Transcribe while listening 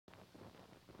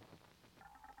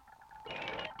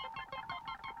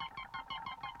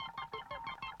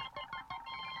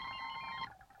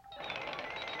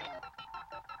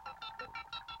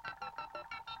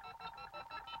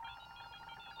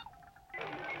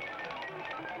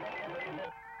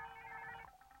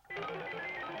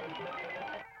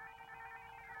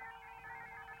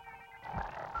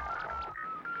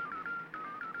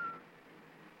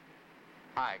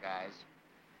Hi, guys.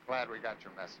 Glad we got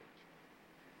your message.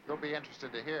 You'll be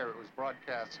interested to hear it was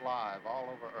broadcast live all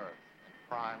over Earth in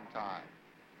prime time.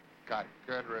 Got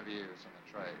good reviews in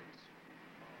the trades.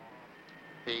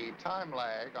 The time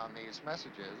lag on these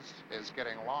messages is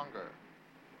getting longer.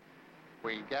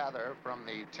 We gather from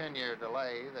the 10-year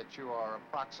delay that you are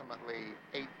approximately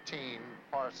 18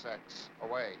 parsecs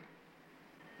away.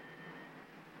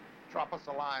 Drop us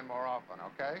a line more often,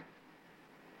 okay?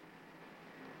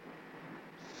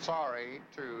 Sorry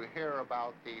to hear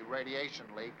about the radiation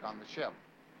leak on the ship.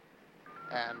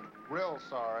 And real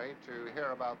sorry to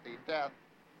hear about the death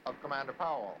of Commander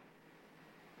Powell.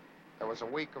 There was a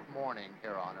week of mourning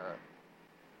here on Earth.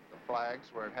 The flags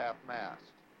were at half-mast.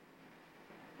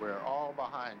 We're all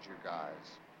behind you guys.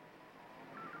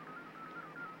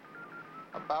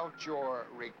 About your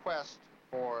request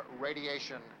for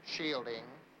radiation shielding,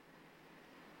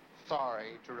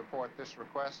 sorry to report this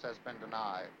request has been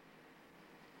denied.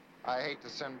 I hate to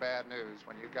send bad news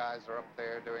when you guys are up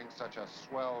there doing such a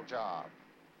swell job,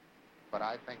 but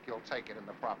I think you'll take it in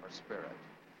the proper spirit.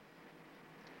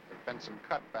 There've been some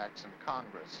cutbacks in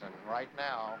Congress, and right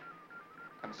now,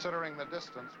 considering the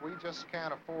distance, we just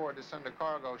can't afford to send a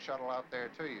cargo shuttle out there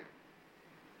to you.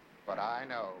 But I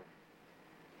know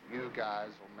you guys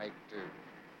will make do.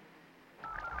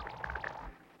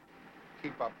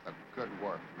 Keep up the good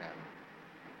work, men.